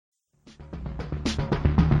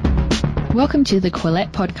Welcome to the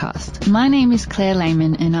Quillette podcast. My name is Claire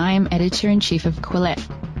Lehman and I am Editor-in-Chief of Quillette.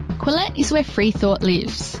 Quillette is where free thought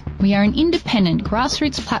lives. We are an independent,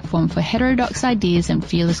 grassroots platform for heterodox ideas and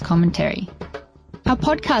fearless commentary. Our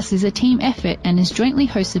podcast is a team effort and is jointly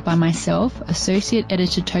hosted by myself, Associate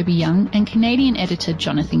Editor Toby Young, and Canadian Editor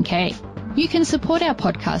Jonathan Kay. You can support our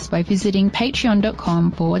podcast by visiting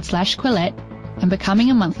patreon.com/Quillette and becoming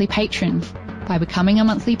a monthly patron. By becoming a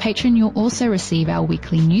monthly patron, you'll also receive our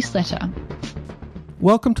weekly newsletter.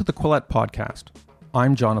 Welcome to the Quillette podcast.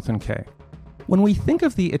 I'm Jonathan Kay. When we think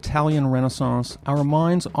of the Italian Renaissance, our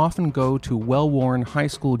minds often go to well-worn high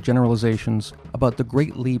school generalizations about the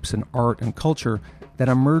great leaps in art and culture that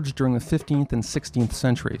emerged during the 15th and 16th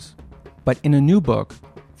centuries. But in a new book,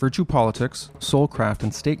 Virtue Politics, Soulcraft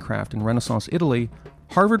and Statecraft in Renaissance Italy,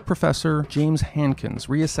 Harvard professor James Hankins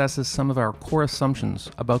reassesses some of our core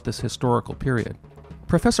assumptions about this historical period.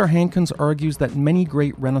 Professor Hankins argues that many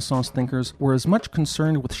great Renaissance thinkers were as much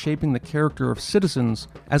concerned with shaping the character of citizens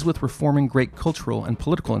as with reforming great cultural and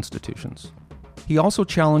political institutions. He also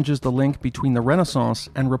challenges the link between the Renaissance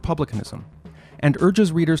and republicanism, and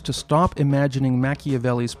urges readers to stop imagining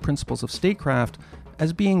Machiavelli's principles of statecraft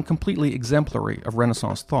as being completely exemplary of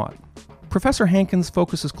Renaissance thought. Professor Hankins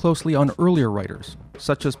focuses closely on earlier writers,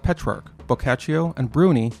 such as Petrarch, Boccaccio, and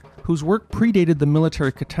Bruni, whose work predated the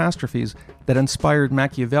military catastrophes that inspired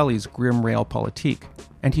Machiavelli's grim realpolitik,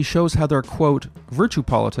 and he shows how their, quote, virtue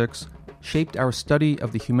politics shaped our study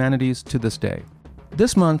of the humanities to this day.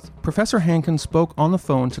 This month, Professor Hankins spoke on the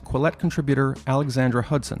phone to Quillette contributor Alexandra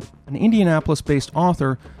Hudson, an Indianapolis-based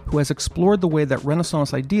author who has explored the way that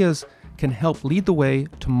Renaissance ideas can help lead the way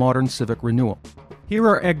to modern civic renewal. Here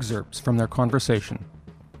are excerpts from their conversation.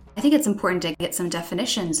 I think it's important to get some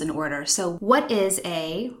definitions in order. So what is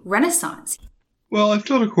a Renaissance? Well, I've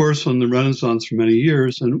taught a course on the Renaissance for many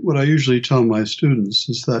years, and what I usually tell my students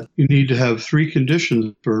is that you need to have three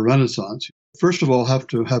conditions for a Renaissance. First of all, have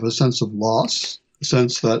to have a sense of loss, a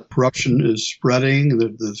sense that corruption is spreading,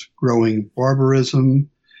 that there's growing barbarism,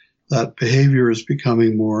 that behavior is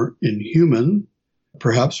becoming more inhuman.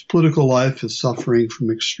 Perhaps political life is suffering from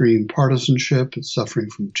extreme partisanship, it's suffering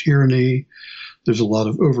from tyranny. There's a lot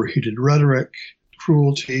of overheated rhetoric,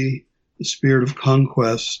 cruelty, the spirit of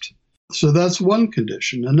conquest. So that's one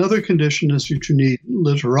condition. Another condition is that you need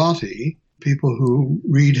literati, people who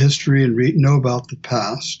read history and know about the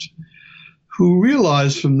past, who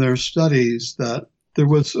realize from their studies that there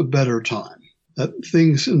was a better time, that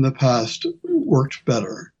things in the past worked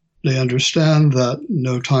better. They understand that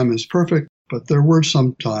no time is perfect, but there were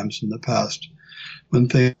some times in the past when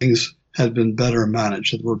things had been better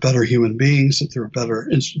managed, that there were better human beings, that there were better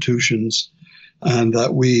institutions, and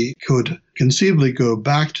that we could conceivably go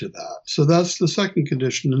back to that. So that's the second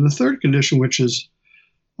condition. And the third condition, which is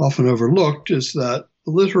often overlooked, is that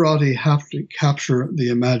the literati have to capture the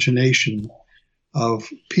imagination of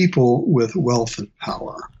people with wealth and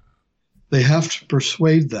power. They have to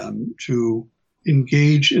persuade them to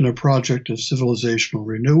engage in a project of civilizational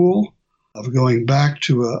renewal, of going back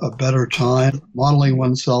to a better time, modeling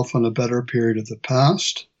oneself on a better period of the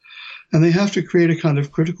past. And they have to create a kind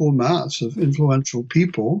of critical mass of influential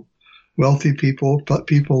people, wealthy people, but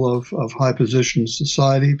people of high position in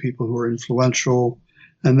society, people who are influential.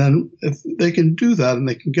 And then if they can do that and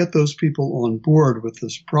they can get those people on board with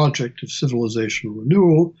this project of civilizational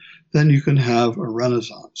renewal, then you can have a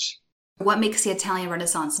Renaissance. What makes the Italian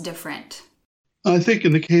Renaissance different? I think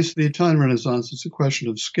in the case of the Italian Renaissance, it's a question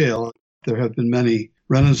of scale. There have been many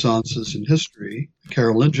Renaissances in history, the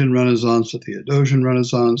Carolingian Renaissance, the Theodosian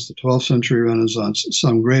Renaissance, the 12th century Renaissance,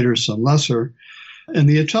 some greater, some lesser. And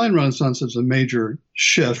the Italian Renaissance is a major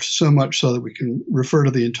shift, so much so that we can refer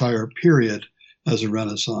to the entire period as a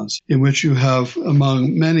Renaissance, in which you have,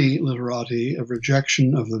 among many literati, a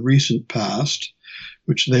rejection of the recent past,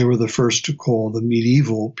 which they were the first to call the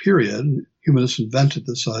medieval period. Humanists invented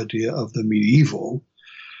this idea of the medieval.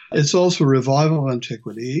 It's also a revival of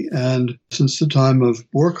antiquity, and since the time of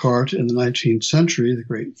Burckhardt in the 19th century, the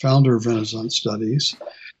great founder of Renaissance studies,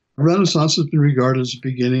 the Renaissance has been regarded as the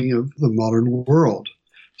beginning of the modern world.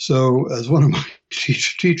 So, as one of my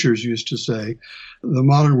teachers used to say, the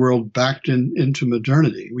modern world backed into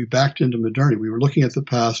modernity. We backed into modernity. We were looking at the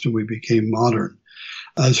past and we became modern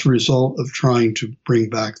as a result of trying to bring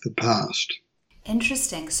back the past.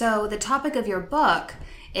 Interesting. So the topic of your book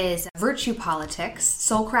is Virtue Politics,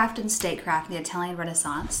 Soulcraft and Statecraft in the Italian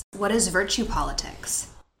Renaissance. What is virtue politics?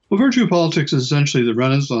 Well, virtue politics is essentially the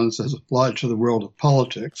Renaissance as applied to the world of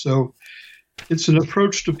politics. So it's an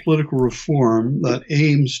approach to political reform that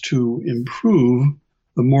aims to improve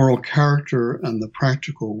the moral character and the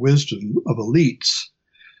practical wisdom of elites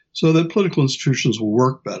so that political institutions will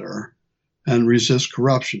work better. and resist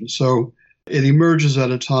corruption. So it emerges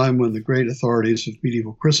at a time when the great authorities of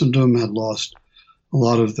medieval Christendom had lost a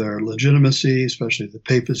lot of their legitimacy, especially the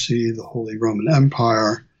papacy, the Holy Roman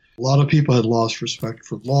Empire. A lot of people had lost respect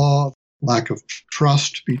for law, lack of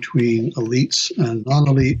trust between elites and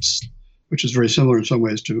non-elites, which is very similar in some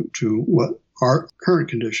ways to what our current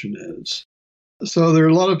condition is. So there are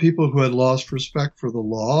a lot of people who had lost respect for the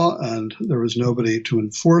law, and there was nobody to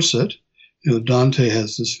enforce it. Dante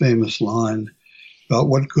has this famous line about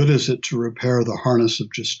what good is it to repair the harness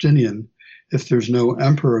of Justinian if there's no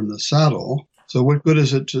emperor in the saddle? So what good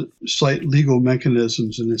is it to cite legal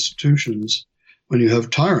mechanisms and institutions when you have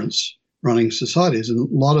tyrants running societies? And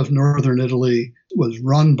a lot of northern Italy was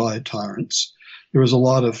run by tyrants. There was a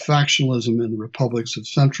lot of factionalism in the republics of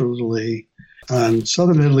central Italy, and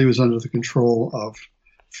southern Italy was under the control of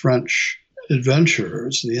French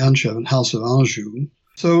adventurers, the Angevin House of Anjou.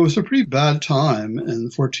 So it was a pretty bad time in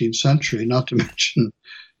the 14th century, not to mention,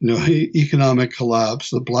 economic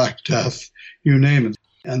collapse, the Black Death, you name it.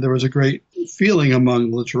 And there was a great feeling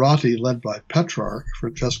among literati led by Petrarch,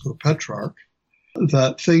 Francesco Petrarch,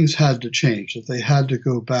 that things had to change, that they had to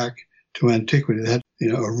go back to antiquity. They had,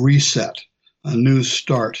 a reset, a new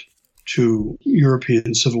start to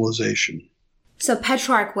European civilization. So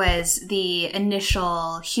Petrarch was the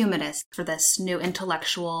initial humanist for this new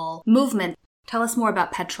intellectual movement. Tell us more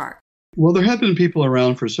about Petrarch. Well, there have been people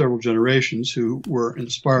around for several generations who were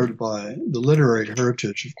inspired by the literary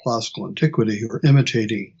heritage of classical antiquity, who are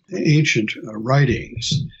imitating ancient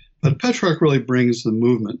writings. But Petrarch really brings the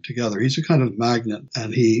movement together. He's a kind of magnet,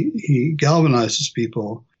 and he galvanizes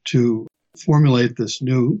people to formulate this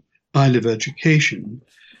new kind of education,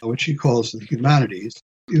 which he calls the humanities.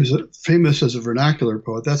 He was famous as a vernacular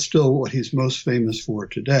poet. That's still what he's most famous for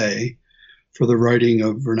today, for the writing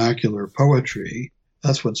of vernacular poetry.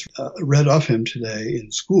 That's what's read of him today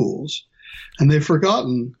in schools. And they've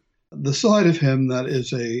forgotten the side of him that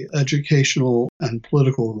is a educational and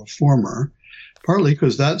political reformer, partly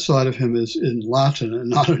because that side of him is in Latin and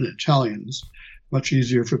not in Italian. It's much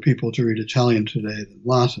easier for people to read Italian today than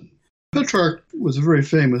Latin. Petrarch was a very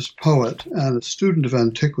famous poet and a student of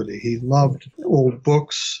antiquity. He loved old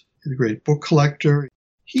books. He's a great book collector.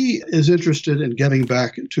 He is interested in getting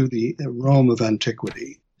back into the Rome of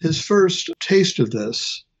antiquity. His first taste of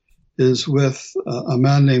this is with a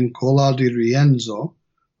man named Cola di Rienzo,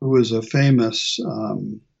 who was a famous,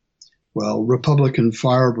 Republican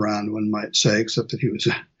firebrand, one might say, except that he was,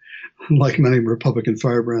 like many Republican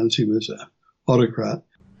firebrands, he was an autocrat.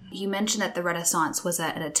 You mentioned that the Renaissance was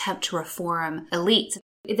an attempt to reform elites.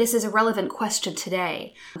 This is a relevant question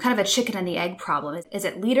today, kind of a chicken and the egg problem. Is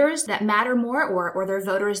it leaders that matter more or their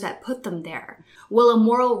voters that put them there? Will a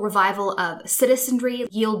moral revival of citizenry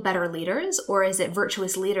yield better leaders, or is it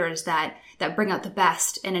virtuous leaders that bring out the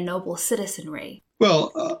best in a noble citizenry?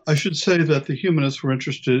 Well, I should say that the humanists were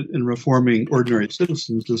interested in reforming ordinary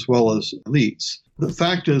citizens as well as elites. The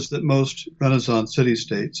fact is that most Renaissance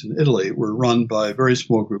city-states in Italy were run by very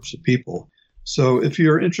small groups of people. So if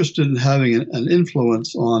you're interested in having an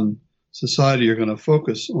influence on society, you're going to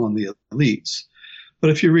focus on the elites.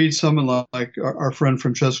 But if you read someone like our friend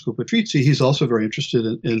Francesco Patrizzi, he's also very interested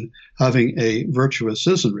in having a virtuous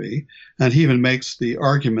citizenry. And he even makes the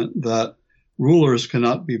argument that rulers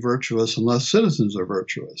cannot be virtuous unless citizens are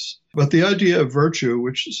virtuous. But the idea of virtue,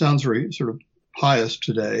 which sounds very sort of pious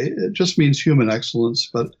today, it just means human excellence,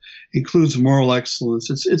 but includes moral excellence.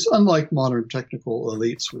 It's unlike modern technical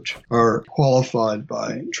elites, which are qualified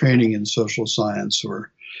by training in social science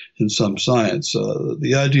or in some science.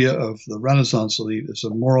 The idea of the Renaissance elite is a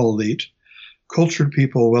moral elite, cultured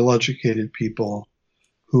people, well-educated people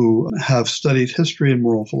who have studied history and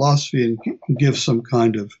moral philosophy and can give some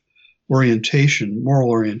kind of orientation, moral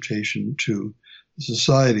orientation to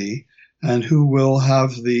society, and who will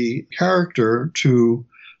have the character to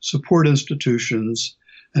support institutions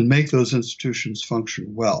and make those institutions function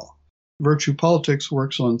well. Virtue politics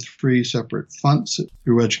works on three separate fronts.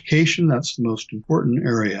 Through education, that's the most important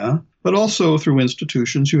area, but also through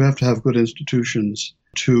institutions. You have to have good institutions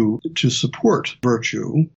to support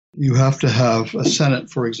virtue. You have to have a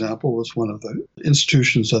Senate, for example, was one of the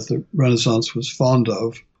institutions that the Renaissance was fond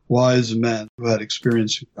of, wise men who had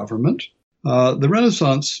experience in government. The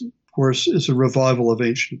Renaissance, of course, is a revival of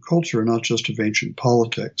ancient culture, not just of ancient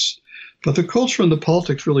politics. But the culture and the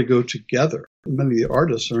politics really go together. Many of the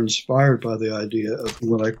artists are inspired by the idea of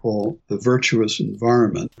what I call the virtuous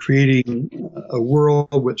environment, creating a world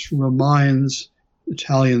which reminds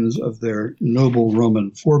Italians of their noble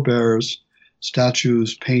Roman forebears,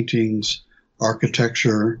 statues, paintings,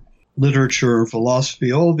 architecture, literature,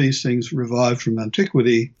 philosophy, all these things revived from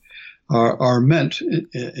antiquity, are meant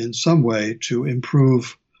in some way to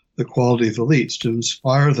improve the quality of elites, to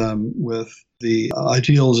inspire them with the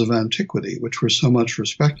ideals of antiquity, which were so much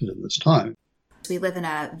respected at this time. We live in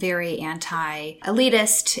a very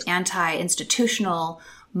anti-elitist, anti-institutional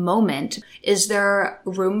moment. Is there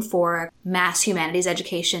room for mass humanities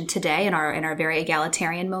education today in our very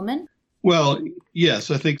egalitarian moment? Well,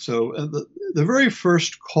 yes, I think so. The very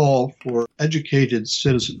first call for educated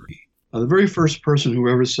citizenry, the very first person who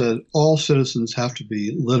ever said all citizens have to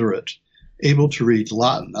be literate, able to read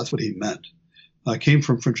Latin, that's what he meant, came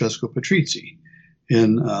from Francesco Patrizzi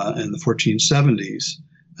in the 1470s.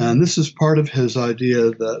 And this is part of his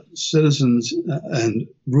idea that citizens and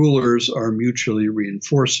rulers are mutually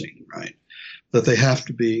reinforcing, right? That they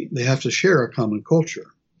have to share a common culture.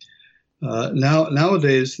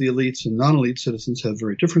 Nowadays, the elites and non-elite citizens have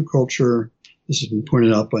very different culture. This has been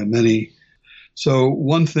pointed out by many. So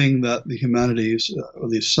one thing that the humanities, at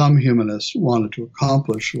least some humanists, wanted to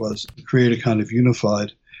accomplish was to create a kind of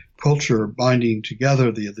unified culture binding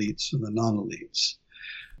together the elites and the non-elites.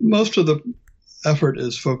 Most of the effort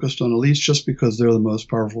is focused on elites just because they're the most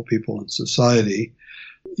powerful people in society.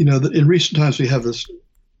 You know, in recent times, we have this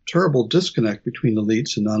terrible disconnect between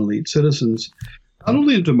elites and non-elite citizens, not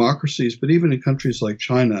only in democracies, but even in countries like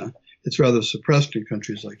China. It's rather suppressed in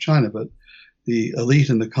countries like China, but the elite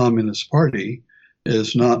in the Communist Party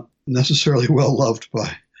is not necessarily well loved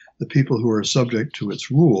by the people who are subject to its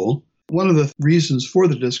rule. One of the reasons for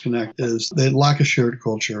the disconnect is they lack a shared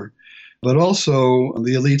culture, but also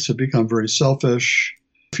the elites have become very selfish.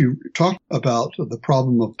 If you talk about the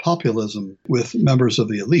problem of populism with members of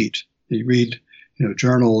the elite, you read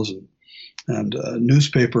journals and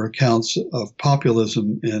newspaper accounts of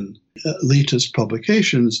populism in elitist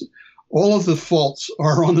publications, all of the faults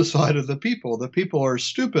are on the side of the people. The people are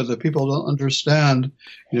stupid. The people don't understand,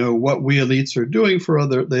 what we elites are doing for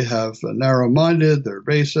other. They have narrow-minded. They're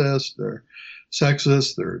racist. They're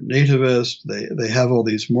sexist. They're nativist. They have all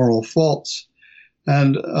these moral faults.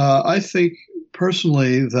 And I think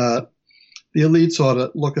personally that the elites ought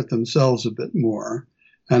to look at themselves a bit more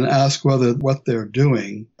and ask whether what they're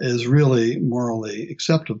doing is really morally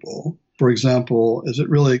acceptable. For example, is it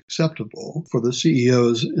really acceptable for the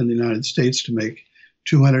CEOs in the United States to make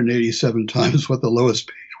 287 times what the lowest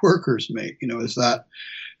paid workers make? Is that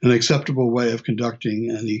an acceptable way of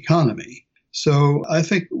conducting an economy? So I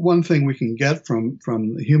think one thing we can get from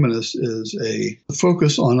the humanists is a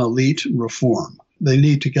focus on elite reform. They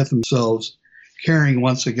need to get themselves caring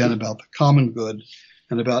once again about the common good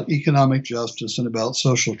and about economic justice and about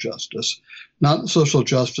social justice. Not social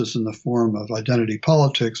justice in the form of identity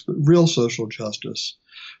politics, but real social justice,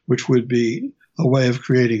 which would be a way of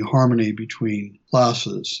creating harmony between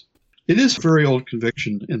classes. It is a very old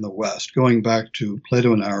conviction in the West, going back to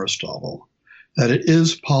Plato and Aristotle, that it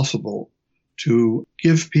is possible to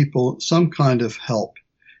give people some kind of help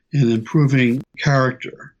in improving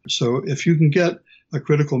character. So if you can get a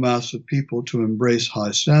critical mass of people to embrace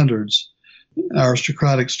high standards,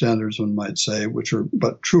 aristocratic standards, one might say, which are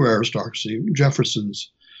but true aristocracy,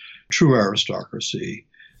 Jefferson's true aristocracy,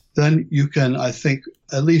 then you can, I think,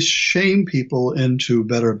 at least shame people into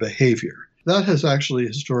better behavior. That has actually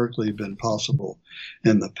historically been possible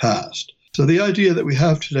in the past. So the idea that we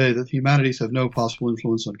have today that the humanities have no possible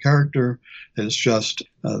influence on character, is just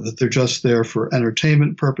that they're just there for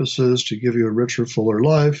entertainment purposes, to give you a richer, fuller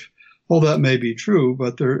life, all that may be true,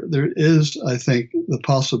 but there is, I think, the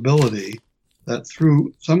possibility that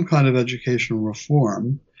through some kind of educational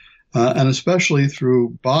reform, and especially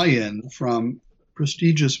through buy-in from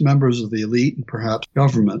prestigious members of the elite and perhaps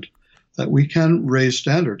government, that we can raise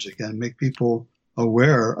standards again, make people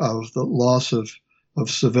aware of the loss of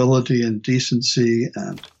civility and decency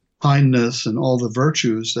and kindness and all the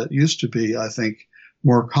virtues that used to be, I think,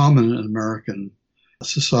 more common in American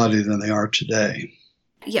society than they are today.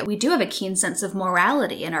 Yet we do have a keen sense of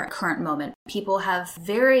morality in our current moment. People have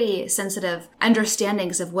very sensitive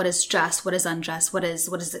understandings of what is just, what is unjust, what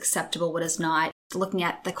is acceptable, what is not. Looking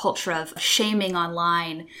at the culture of shaming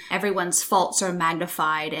online, everyone's faults are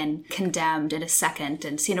magnified and condemned in a second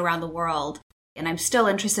and seen around the world. And I'm still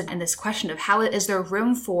interested in this question of how is there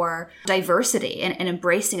room for diversity and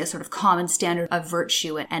embracing a sort of common standard of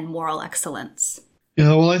virtue and moral excellence?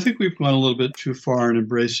 Yeah, well, I think we've gone a little bit too far in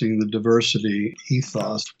embracing the diversity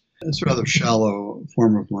ethos. It's a rather shallow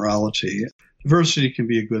form of morality. Diversity can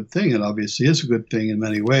be a good thing. It obviously is a good thing in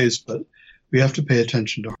many ways, but we have to pay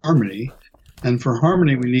attention to harmony. And for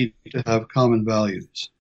harmony, we need to have common values.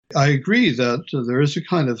 I agree that there is a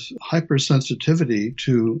kind of hypersensitivity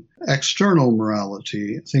to external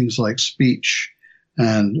morality, things like speech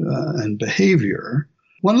and behavior.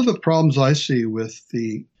 One of the problems I see with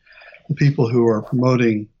the the people who are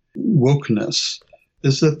promoting wokeness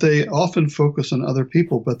is that they often focus on other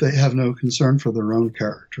people, but they have no concern for their own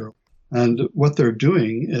character. And what they're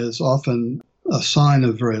doing is often a sign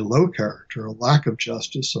of very low character, a lack of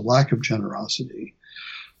justice, a lack of generosity,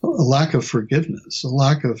 a lack of forgiveness, a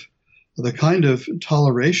lack of the kind of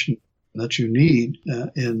toleration that you need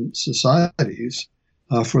in societies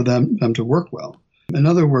for them to work well. In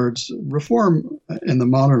other words, reform in the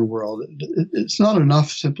modern world, it's not enough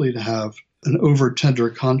simply to have an over-tender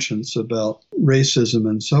conscience about racism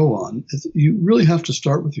and so on. You really have to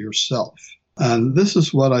start with yourself. And this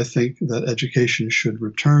is what I think that education should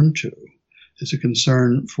return to, is a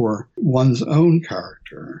concern for one's own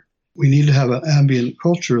character. We need to have an ambient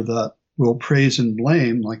culture that will praise and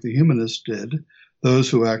blame, like the humanists did, those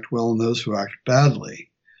who act well and those who act badly.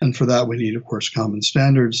 And for that, we need, of course, common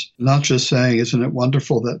standards, not just saying, isn't it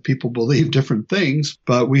wonderful that people believe different things,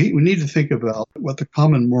 but we need to think about what the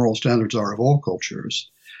common moral standards are of all cultures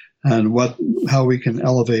and how we can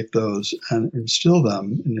elevate those and instill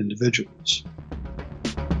them in individuals.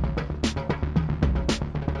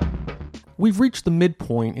 We've reached the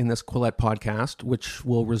midpoint in this Quillette podcast, which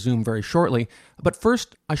will resume very shortly. But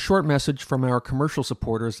first, a short message from our commercial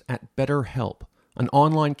supporters at BetterHelp, an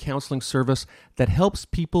online counseling service that helps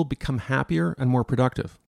people become happier and more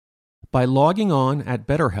productive. By logging on at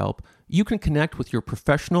BetterHelp, you can connect with your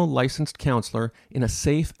professional licensed counselor in a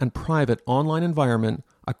safe and private online environment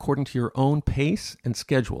according to your own pace and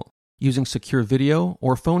schedule, using secure video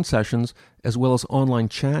or phone sessions, as well as online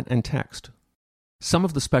chat and text. Some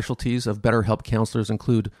of the specialties of BetterHelp counselors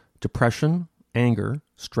include depression, anger,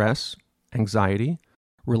 stress, anxiety,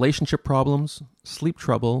 relationship problems, sleep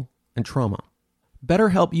trouble, and trauma.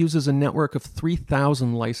 BetterHelp uses a network of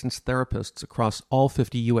 3,000 licensed therapists across all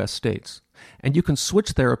 50 U.S. states, and you can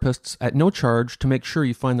switch therapists at no charge to make sure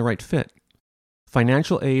you find the right fit.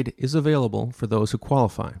 Financial aid is available for those who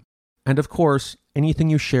qualify. And of course,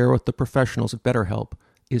 anything you share with the professionals at BetterHelp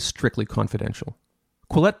is strictly confidential.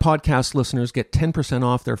 Quillette podcast listeners get 10%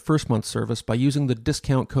 off their first month service by using the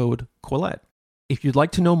discount code Quillette. If you'd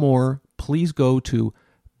like to know more, please go to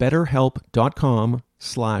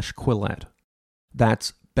betterhelp.com/Quillette.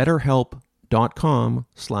 That's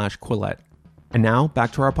betterhelp.com/Quillette. And now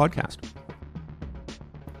back to our podcast.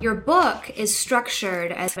 Your book is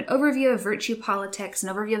structured as an overview of virtue politics,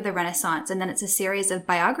 an overview of the Renaissance, and then it's a series of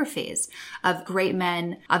biographies of great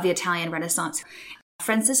men of the Italian Renaissance.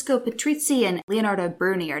 Francesco Patrizzi and Leonardo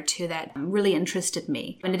Bruni are two that really interested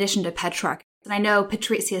me, in addition to Petrarch. And I know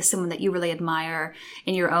Patrizzi is someone that you really admire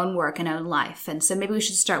in your own work and own life, and so maybe we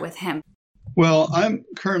should start with him. Well, I'm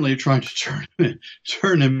currently trying to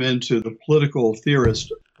turn him into the political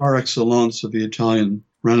theorist par excellence of the Italian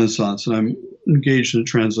Renaissance, and I'm engaged in a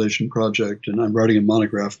translation project, and I'm writing a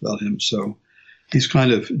monograph about him, so he's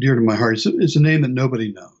kind of dear to my heart. It's a name that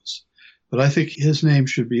nobody knows. But I think his name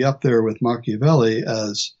should be up there with Machiavelli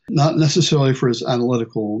as not necessarily for his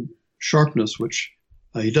analytical sharpness, which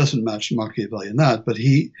he doesn't match Machiavelli in that, but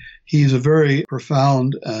he's a very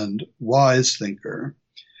profound and wise thinker.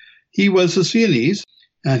 He was a Sienese,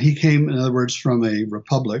 and he came, in other words, from a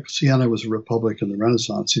republic. Siena was a republic in the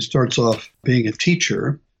Renaissance. He starts off being a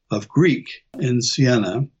teacher of Greek in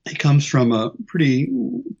Siena. He comes from a pretty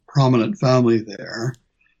prominent family there.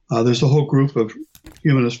 There's a whole group of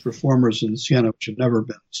humanist reformers in Siena which have never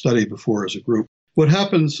been studied before as a group. What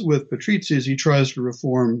happens with Patrizzi is he tries to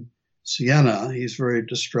reform Siena. He's very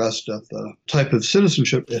distressed at the type of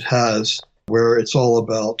citizenship it has, where it's all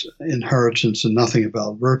about inheritance and nothing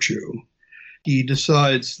about virtue. He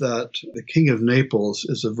decides that the King of Naples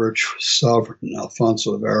is a virtuous sovereign,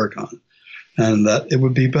 Alfonso of Aragon, and that it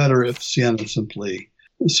would be better if Siena simply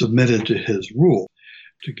submitted to his rule,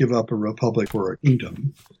 to give up a republic or a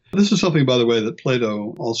kingdom. This is something, by the way, that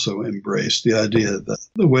Plato also embraced, the idea that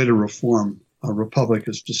the way to reform a republic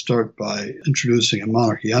is to start by introducing a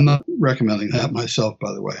monarchy. I'm not recommending that myself,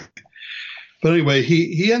 by the way. But anyway,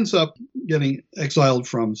 he ends up getting exiled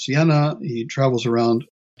from Siena. He travels around.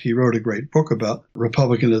 He wrote a great book about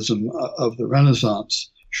republicanism of the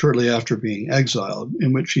Renaissance shortly after being exiled,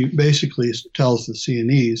 in which he basically tells the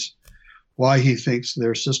Sienese why he thinks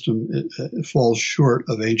their system falls short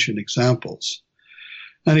of ancient examples.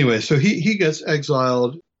 Anyway, so he gets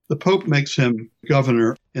exiled. The Pope makes him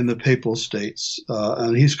governor in the Papal States,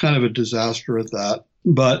 and he's kind of a disaster at that.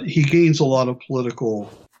 But he gains a lot of political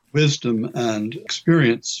wisdom and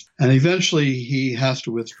experience, and eventually he has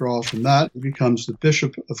to withdraw from that. He becomes the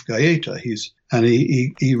Bishop of Gaeta.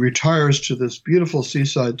 He retires to this beautiful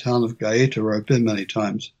seaside town of Gaeta, where I've been many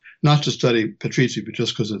times, not to study Patrizzi, but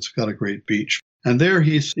just because it's got a great beach. And there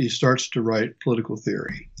he starts to write political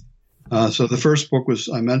theory. So the first book was,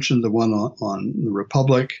 I mentioned, the one on the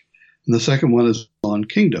Republic, and the second one is on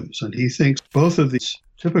kingdoms. And he thinks both of these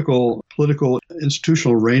typical political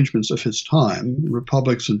institutional arrangements of his time,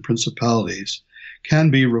 republics and principalities,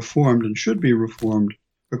 can be reformed and should be reformed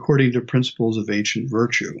according to principles of ancient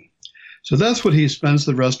virtue. So that's what he spends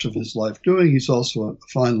the rest of his life doing. He's also a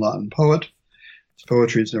fine Latin poet. His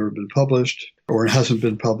poetry has never been published, or it hasn't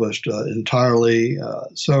been published entirely.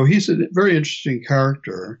 So he's a very interesting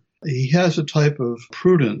character. He has a type of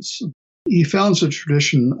prudence. He founds a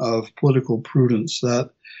tradition of political prudence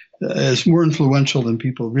that is more influential than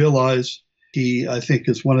people realize. He, I think,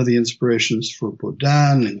 is one of the inspirations for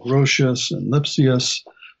Baudin and Grotius and Lipsius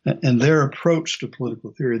and their approach to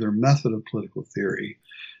political theory, their method of political theory,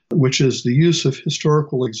 which is the use of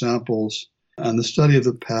historical examples and the study of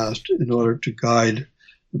the past in order to guide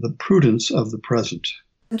the prudence of the present.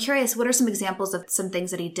 I'm curious, what are some examples of some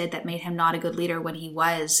things that he did that made him not a good leader when he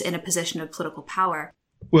was in a position of political power?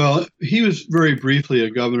 Well, he was very briefly a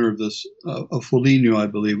governor of Foligno, I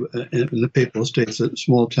believe, in the Papal States, a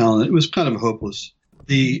small town. It was kind of hopeless.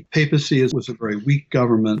 The papacy was a very weak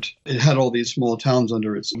government. It had all these small towns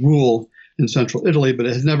under its rule in central Italy, but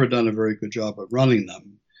it had never done a very good job of running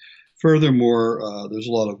them. Furthermore, there's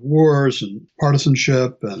a lot of wars and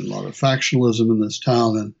partisanship and a lot of factionalism in this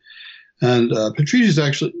town. And Patricius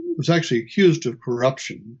was actually accused of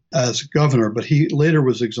corruption as governor, but he later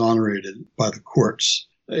was exonerated by the courts.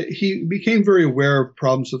 He became very aware of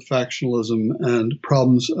problems of factionalism and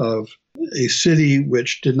problems of a city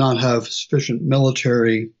which did not have sufficient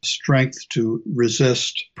military strength to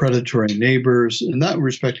resist predatory neighbors. In that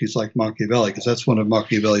respect, he's like Machiavelli, because that's one of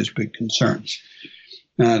Machiavelli's big concerns.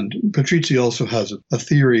 And Patrizi also has a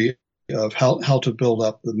theory of how to build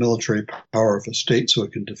up the military power of a state so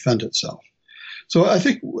it can defend itself. So I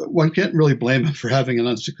think one can't really blame him for having an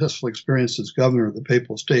unsuccessful experience as governor of the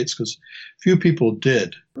Papal States, because few people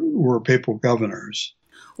were papal governors.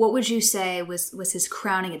 What would you say was his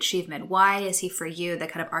crowning achievement? Why is he, for you, the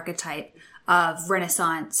kind of archetype of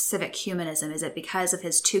Renaissance civic humanism? Is it because of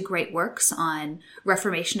his two great works on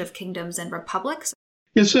reformation of kingdoms and republics?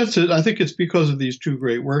 Yes, that's it. I think it's because of these two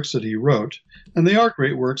great works that he wrote. And they are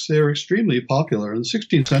great works. They are extremely popular. In the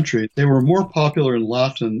 16th century, they were more popular in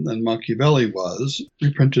Latin than Machiavelli was,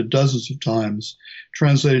 reprinted dozens of times,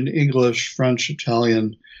 translated into English, French,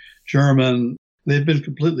 Italian, German. They've been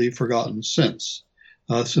completely forgotten since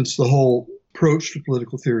the whole approach to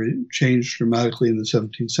political theory changed dramatically in the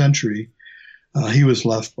 17th century. He was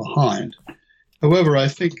left behind. However, I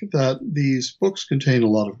think that these books contain a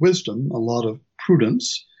lot of wisdom, a lot of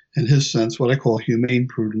prudence, in his sense, what I call humane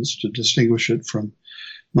prudence, to distinguish it from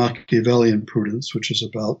Machiavellian prudence, which is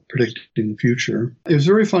about predicting the future. He was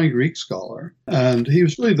a very fine Greek scholar, and he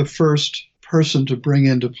was really the first person to bring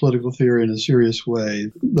into political theory in a serious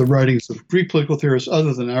way the writings of Greek political theorists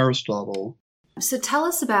other than Aristotle. So tell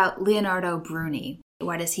us about Leonardo Bruni.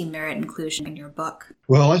 Why does he merit inclusion in your book?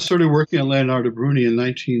 Well, I started working on Leonardo Bruni in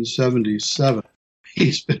 1977.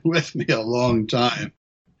 He's been with me a long time.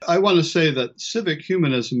 I want to say that civic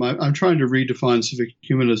humanism, I'm trying to redefine civic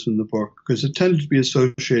humanism in the book because it tended to be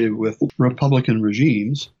associated with Republican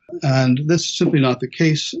regimes. And this is simply not the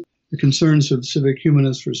case. The concerns of civic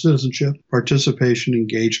humanists for citizenship, participation,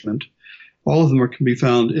 engagement, all of them can be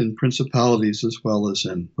found in principalities as well as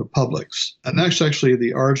in republics. And that's actually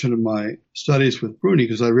the origin of my studies with Bruni,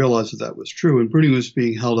 because I realized that was true. And Bruni was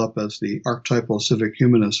being held up as the archetypal civic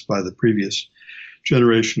humanist by the previous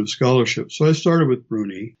generation of scholarship. So I started with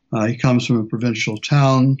Bruni. He comes from a provincial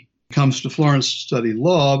town, comes to Florence to study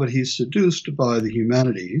law, but he's seduced by the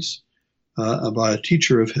humanities, by a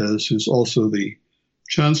teacher of his who's also the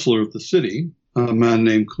chancellor of the city, a man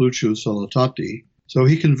named Coluccio Solitati. So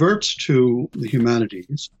he converts to the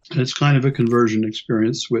humanities, and it's kind of a conversion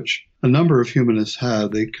experience, which a number of humanists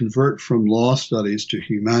have. They convert from law studies to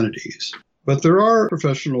humanities. But there are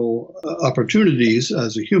professional opportunities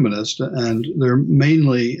as a humanist, and they're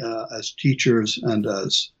mainly as teachers and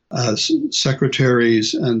as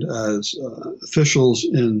secretaries and as officials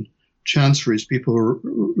in chanceries, people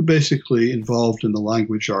who are basically involved in the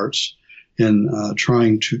language arts in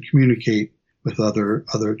trying to communicate with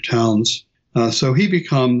other towns. So he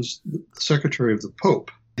becomes the secretary of the Pope.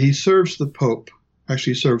 He serves the Pope,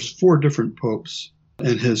 actually serves 4 different popes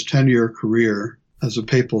in his 10-year career as a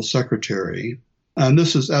papal secretary. And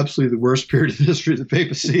this is absolutely the worst period in the history of the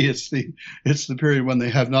papacy. It's the period when they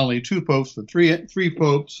have not only 2 popes, but three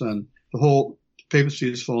popes, and the whole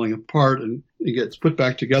papacy is falling apart, and it gets put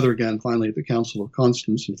back together again finally at the Council of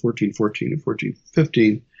Constance in 1414 and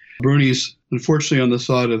 1415. Bruni's unfortunately on the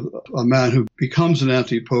side of a man who becomes an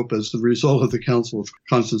anti-pope as the result of the Council of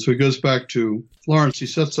Constance. So he goes back to Florence. He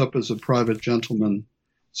sets up as a private gentleman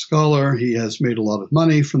scholar. He has made a lot of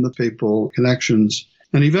money from the papal connections.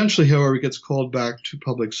 And eventually, however, he gets called back to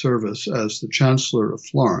public service as the Chancellor of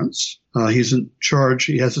Florence. He's in charge.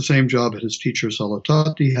 He has the same job that his teacher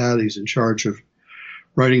Salatati had. He's in charge of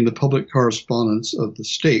writing the public correspondence of the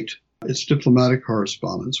state. It's diplomatic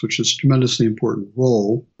correspondence, which is a tremendously important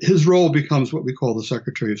role. His role becomes what we call the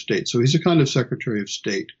Secretary of State. So he's a kind of Secretary of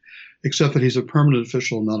State, except that he's a permanent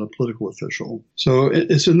official, not a political official. So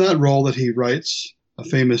it's in that role that he writes a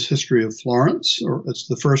famous history of Florence, or it's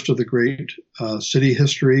the first of the great city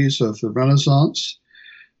histories of the Renaissance.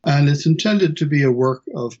 And it's intended to be a work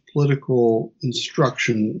of political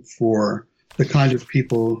instruction for the kind of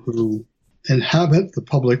people who inhabit the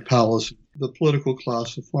public palace. The political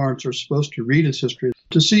class of Florence are supposed to read its history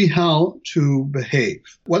to see how to behave.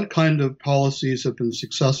 What kind of policies have been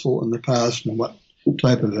successful in the past and what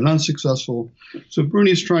type have been unsuccessful. So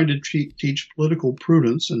Bruni's trying to teach political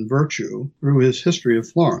prudence and virtue through his history of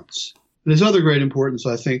Florence. And his other great importance,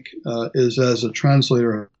 I think, is as a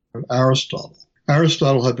translator of Aristotle.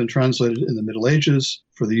 Aristotle had been translated in the Middle Ages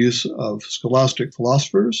for the use of scholastic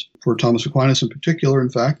philosophers. For Thomas Aquinas in particular, in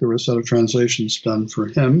fact, there were a set of translations done for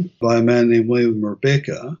him by a man named William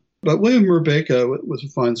Murbaca. But William Murbaca was a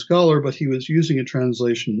fine scholar, but he was using a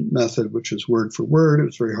translation method which is word for word. It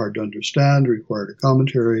was very hard to understand, required a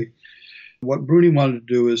commentary. What Bruni wanted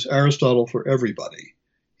to do is Aristotle for everybody.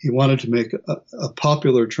 He wanted to make a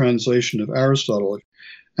popular translation of Aristotle.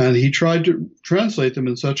 And he tried to translate them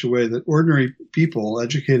in such a way that ordinary people,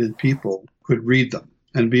 educated people, could read them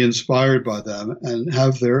and be inspired by them and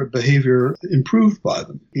have their behavior improved by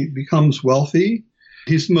them. He becomes wealthy.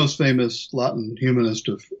 He's the most famous Latin humanist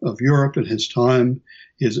of Europe in his time.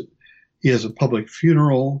 He has a public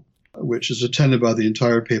funeral, which is attended by the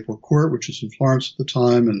entire papal court, which is in Florence at the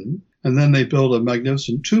time. And then they build a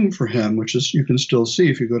magnificent tomb for him, which is you can still see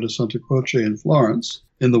if you go to Santa Croce in Florence,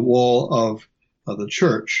 in the wall of the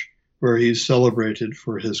church, where he's celebrated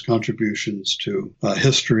for his contributions to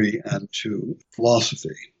history and to philosophy.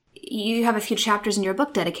 You have a few chapters in your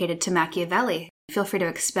book dedicated to Machiavelli. Feel free to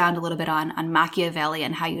expound a little bit on Machiavelli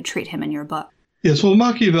and how you treat him in your book. Yes, well,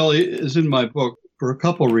 Machiavelli is in my book for a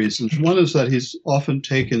couple of reasons. One is that he's often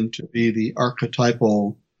taken to be the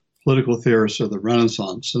archetypal political theorist of the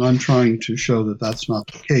Renaissance, and I'm trying to show that that's not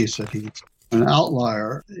the case, that he's an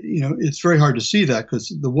outlier. You know, it's very hard to see that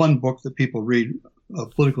because the one book that people read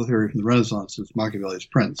of political theory from the Renaissance is Machiavelli's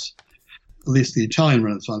Prince. At least the Italian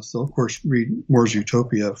Renaissance. They'll, of course, read More's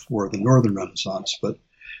Utopia for the Northern Renaissance. But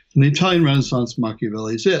in the Italian Renaissance,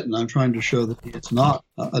 Machiavelli is it. And I'm trying to show that it's not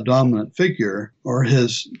a dominant figure, or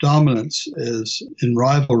his dominance is in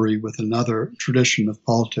rivalry with another tradition of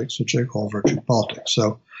politics, which I call virtue politics.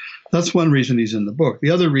 So that's one reason he's in the book.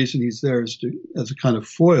 The other reason he's there is as a kind of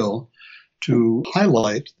foil to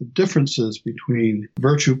highlight the differences between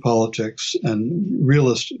virtue politics and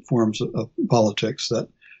realist forms of politics that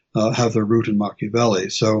have their root in Machiavelli.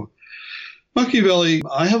 So Machiavelli,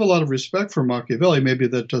 I have a lot of respect for Machiavelli. Maybe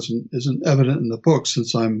that isn't evident in the book,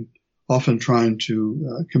 since I'm often trying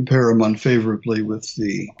to compare him unfavorably with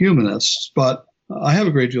the humanists. But I have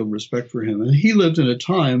a great deal of respect for him. And he lived in a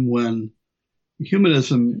time when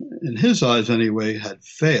humanism, in his eyes anyway, had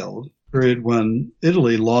failed. Period when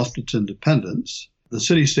Italy lost its independence. The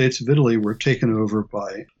city-states of Italy were taken over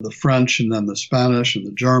by the French and then the Spanish and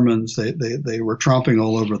the Germans. They were tromping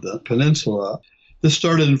all over the peninsula. This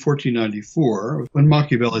started in 1494 when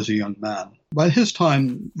Machiavelli is a young man. By his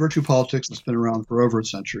time, virtue politics has been around for over a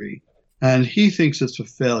century, and he thinks it's a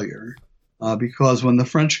failure because when the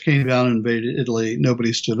French came down and invaded Italy,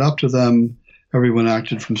 nobody stood up to them. Everyone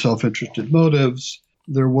acted from self-interested motives.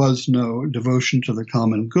 There was no devotion to the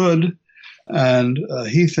common good. And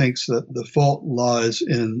he thinks that the fault lies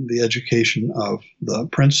in the education of the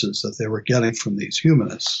princes that they were getting from these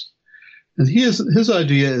humanists. And his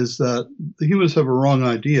idea is that the humanists have a wrong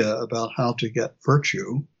idea about how to get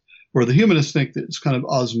virtue, or the humanists think that it's kind of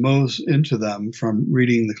osmosed into them from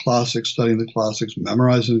reading the classics, studying the classics,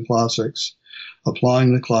 memorizing the classics,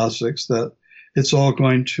 applying the classics, that it's all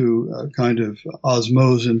going to kind of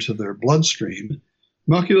osmose into their bloodstream.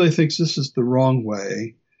 Machiavelli thinks this is the wrong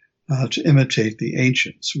way to imitate the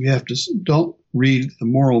ancients. We have to don't read the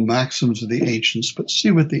moral maxims of the ancients, but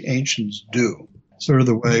see what the ancients do. Sort of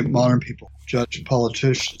the way modern people judge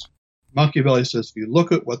politicians. Machiavelli says if you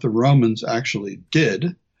look at what the Romans actually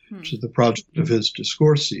did, which is the project of his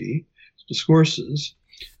discourses,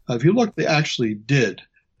 if you look, they actually did.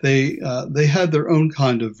 They had their own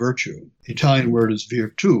kind of virtue. The Italian word is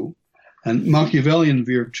virtu, And Machiavellian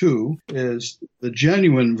virtù is the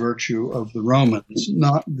genuine virtue of the Romans,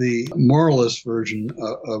 not the moralist version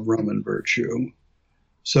of Roman virtue.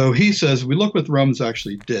 So he says, we look what the Romans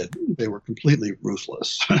actually did. They were completely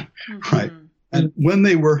ruthless, right? And when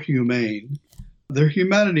they were humane, their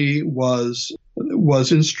humanity was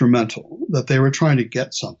instrumental, that they were trying to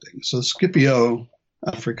get something. So Scipio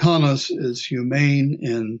Africanus is humane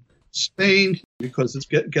in Spain because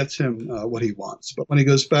it gets him what he wants. But when he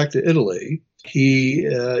goes back to Italy, he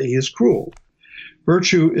is cruel.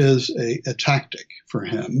 Virtue is a tactic for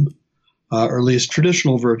him, or at least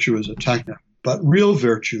traditional virtue is a tactic. But real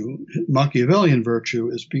virtue, Machiavellian virtue,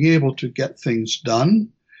 is being able to get things done.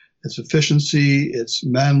 It's efficiency, it's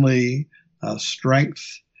manly strength,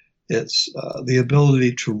 it's the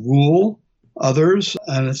ability to rule others,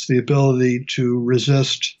 and it's the ability to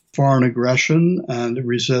resist foreign aggression and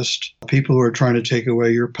resist people who are trying to take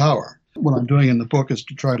away your power. What I'm doing in the book is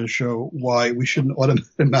to try to show why we shouldn't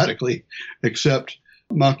automatically accept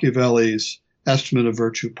Machiavelli's estimate of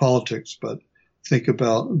virtue politics, but think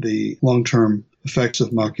about the long-term effects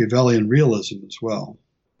of Machiavellian realism as well.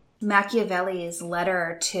 Machiavelli's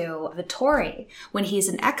letter to Vittori when he's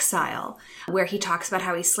in exile, where he talks about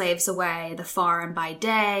how he slaves away the farm by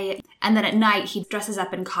day, and then at night he dresses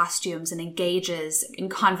up in costumes and engages in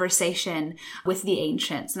conversation with the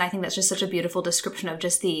ancients. And I think that's just such a beautiful description of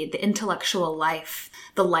just the intellectual life,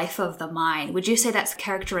 the life of the mind. Would you say that's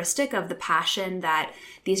characteristic of the passion that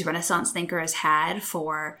these Renaissance thinkers had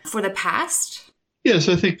for the past? Yes,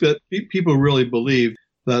 I think that people really believed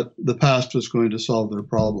that the past was going to solve their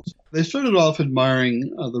problems. They started off admiring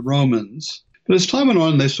the Romans, but as time went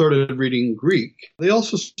on, they started reading Greek. They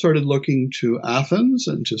also started looking to Athens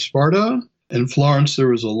and to Sparta. In Florence, there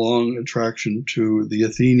was a long attraction to the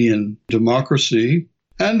Athenian democracy.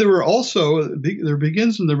 And there were also, there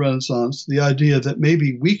begins in the Renaissance, the idea that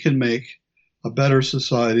maybe we can make a better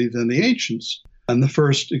society than the ancients. And the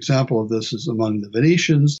first example of this is among the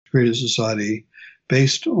Venetians, created a society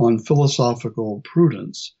based on philosophical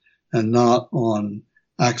prudence and not on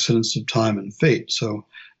accidents of time and fate. So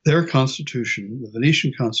their constitution, the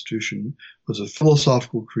Venetian constitution, was a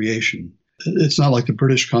philosophical creation. It's not like the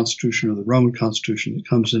British constitution or the Roman constitution that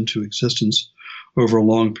comes into existence over a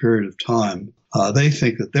long period of time. They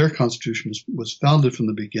think that their constitution was founded from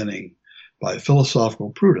the beginning by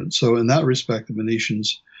philosophical prudence. So in that respect, the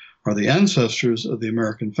Venetians are the ancestors of the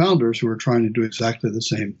American founders who are trying to do exactly the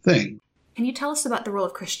same thing. Can you tell us about the role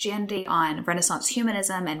of Christianity on Renaissance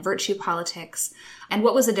humanism and virtue politics? And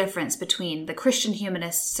what was the difference between the Christian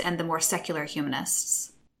humanists and the more secular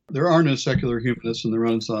humanists? There are no secular humanists in the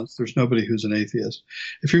Renaissance. There's nobody who's an atheist.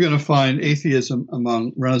 If you're going to find atheism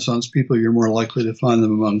among Renaissance people, you're more likely to find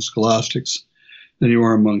them among scholastics than you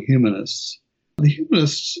are among humanists. The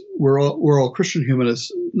humanists were all Christian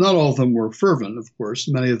humanists. Not all of them were fervent, of course.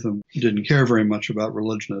 Many of them didn't care very much about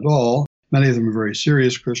religion at all. Many of them are very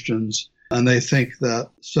serious Christians. And they think that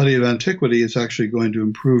study of antiquity is actually going to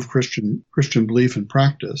improve Christian belief and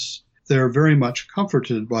practice. They're very much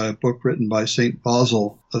comforted by a book written by St.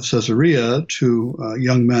 Basil of Caesarea to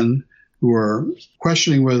young men who are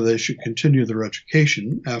questioning whether they should continue their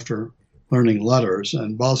education after learning letters.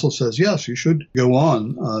 And Basil says, yes, you should go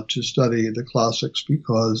on to study the classics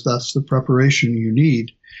because that's the preparation you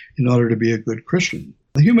need in order to be a good Christian.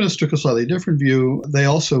 The humanists took a slightly different view. They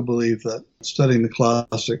also believe that studying the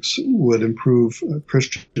classics would improve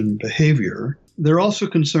Christian behavior. They're also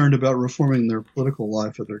concerned about reforming their political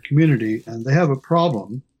life of their community, and they have a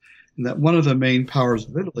problem in that one of the main powers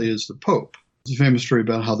of Italy is the Pope. There's a famous story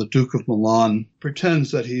about how the Duke of Milan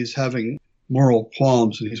pretends that he's having moral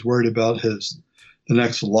qualms and he's worried about the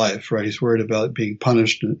next life, right? He's worried about being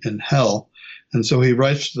punished in hell. And so he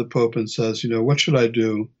writes to the Pope and says, what should I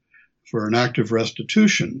do for an act of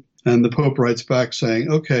restitution? And the Pope writes back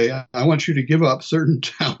saying, okay, I want you to give up certain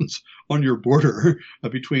towns on your border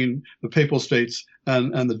between the Papal States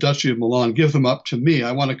and the Duchy of Milan. Give them up to me.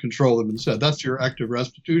 I want to control them instead. That's your act of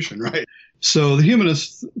restitution, right? So the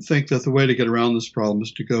humanists think that the way to get around this problem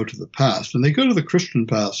is to go to the past. And they go to the Christian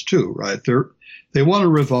past too, right? They want to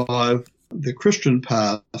revive the Christian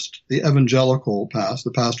past, the evangelical past,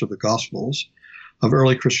 the past of the Gospels of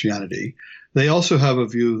early Christianity. They also have a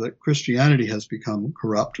view that Christianity has become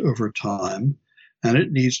corrupt over time, and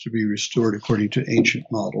it needs to be restored according to ancient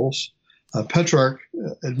models. Petrarch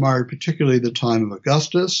admired particularly the time of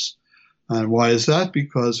Augustus. And why is that?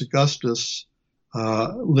 Because Augustus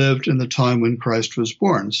lived in the time when Christ was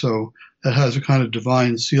born. So it has a kind of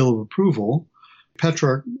divine seal of approval.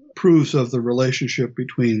 Petrarch proves of the relationship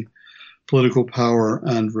between political power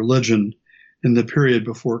and religion in the period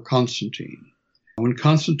before Constantine. When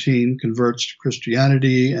Constantine converts to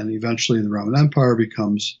Christianity and eventually the Roman Empire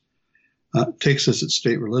takes as its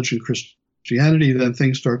state religion Christianity, then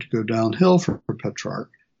things start to go downhill for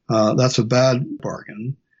Petrarch. That's a bad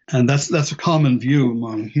bargain. And that's a common view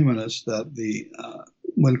among humanists that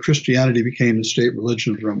when Christianity became the state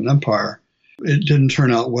religion of the Roman Empire, it didn't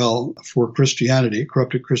turn out well for Christianity. It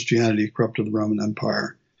corrupted Christianity, corrupted the Roman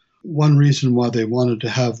Empire. One reason why they wanted to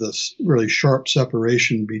have this really sharp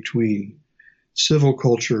separation between civil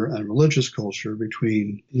culture and religious culture,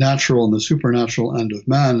 between natural and the supernatural end of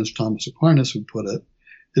man, as Thomas Aquinas would put it,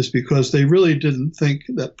 is because they really didn't think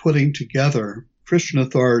that putting together Christian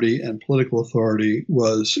authority and political authority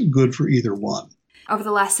was good for either one. Over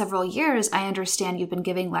the last several years, I understand you've been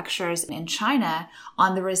giving lectures in China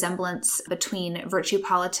on the resemblance between virtue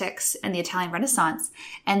politics and the Italian Renaissance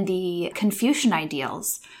and the Confucian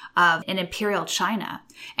ideals of an imperial China.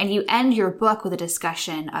 And you end your book with a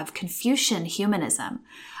discussion of Confucian humanism.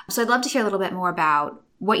 So I'd love to hear a little bit more about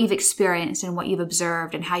what you've experienced and what you've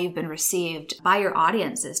observed and how you've been received by your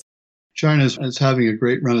audiences. China is having a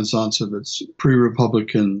great renaissance of its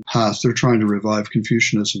pre-Republican past. They're trying to revive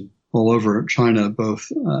Confucianism all over China, both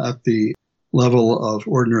at the level of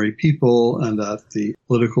ordinary people and at the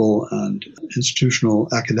political and institutional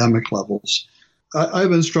academic levels. I've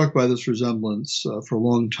been struck by this resemblance for a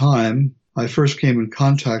long time. I first came in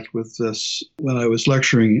contact with this when I was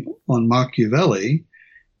lecturing on Machiavelli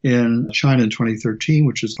in China in 2013,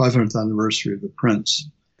 which is the 500th anniversary of the Prince.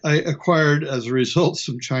 I acquired, as a result,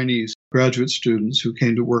 some Chinese graduate students who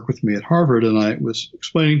came to work with me at Harvard, and I was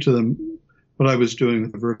explaining to them what I was doing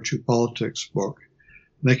with the Virtue Politics book.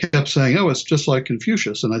 And they kept saying, oh, it's just like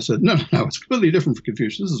Confucius. And I said, no, it's completely different from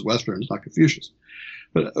Confucius. This is Western, it's not Confucius.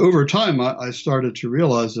 But over time, I started to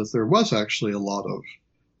realize that there was actually a lot of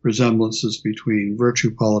resemblances between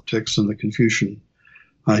virtue politics and the Confucian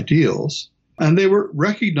ideals. And they were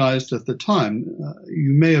recognized at the time.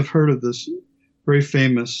 You may have heard of this very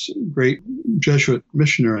famous, great Jesuit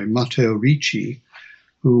missionary, Matteo Ricci,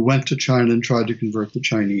 who went to China and tried to convert the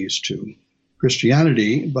Chinese to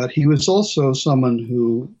Christianity, but he was also someone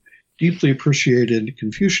who deeply appreciated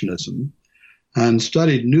Confucianism and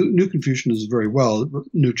studied New Confucianism very well.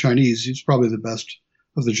 New Chinese, he's probably the best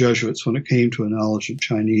of the Jesuits when it came to a knowledge of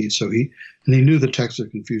Chinese. So he knew the text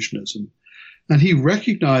of Confucianism. And he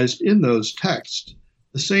recognized in those texts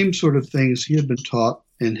the same sort of things he had been taught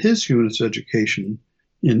in his humanist education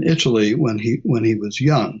in Italy when he was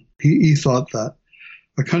young. He thought that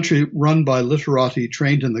a country run by literati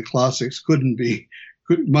trained in the classics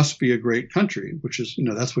must be a great country, which is,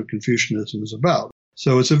 that's what Confucianism is about.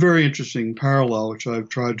 So it's a very interesting parallel, which I've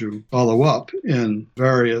tried to follow up in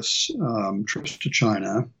various trips to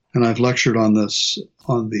China. And I've lectured on this,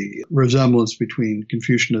 on the resemblance between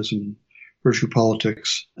Confucianism and virtue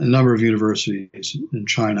politics in a number of universities in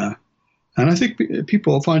China. And I think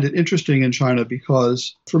people find it interesting in China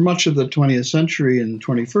because for much of the 20th century and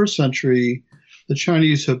 21st century, the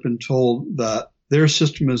Chinese have been told that their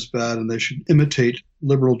system is bad and they should imitate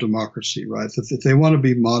liberal democracy, right? That if they want to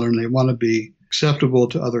be modern, they want to be acceptable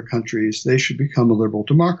to other countries, they should become a liberal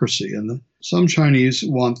democracy. And some Chinese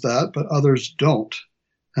want that, but others don't.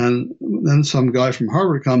 And then some guy from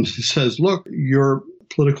Harvard comes and says, look, your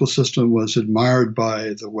political system was admired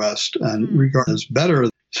by the West and regarded as better.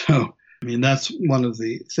 So, that's one of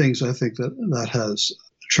the things I think that has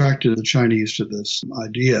attracted the Chinese to this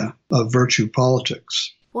idea of virtue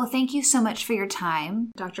politics. Well, thank you so much for your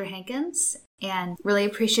time, Dr. Hankins, and really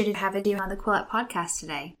appreciated having you on the Quillette podcast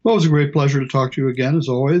today. Well, it was a great pleasure to talk to you again, as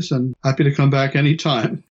always, and happy to come back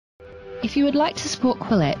anytime. If you would like to support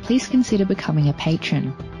Quillette, please consider becoming a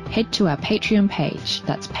patron. Head to our Patreon page.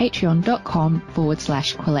 That's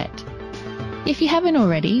patreon.com/Quillette. If you haven't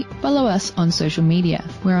already, follow us on social media.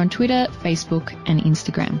 We're on Twitter, Facebook, and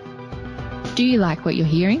Instagram. Do you like what you're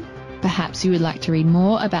hearing? Perhaps you would like to read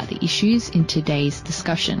more about the issues in today's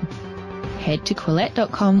discussion. Head to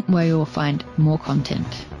Quillette.com where you will find more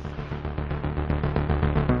content.